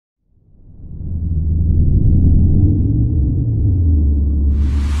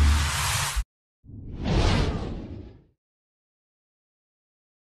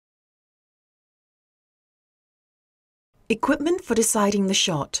Equipment for deciding the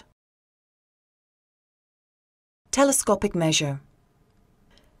shot. Telescopic measure.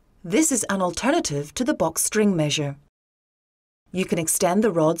 This is an alternative to the box string measure. You can extend the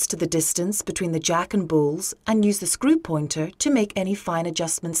rods to the distance between the jack and bulls and use the screw pointer to make any fine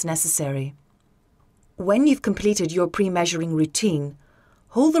adjustments necessary. When you've completed your pre-measuring routine,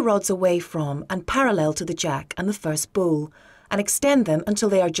 hold the rods away from and parallel to the jack and the first bull and extend them until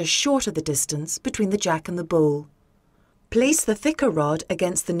they are just short of the distance between the jack and the bull. Place the thicker rod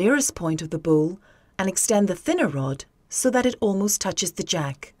against the nearest point of the bull and extend the thinner rod so that it almost touches the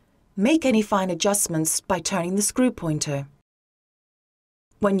jack. Make any fine adjustments by turning the screw pointer.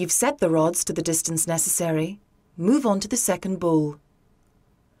 When you've set the rods to the distance necessary, move on to the second bull.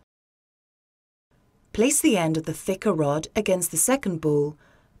 Place the end of the thicker rod against the second bull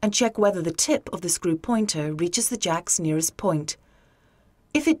and check whether the tip of the screw pointer reaches the jack's nearest point.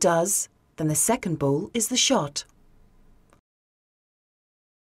 If it does, then the second bull is the shot.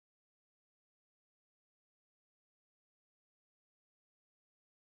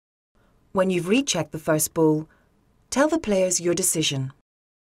 When you've rechecked the first bull, tell the players your decision.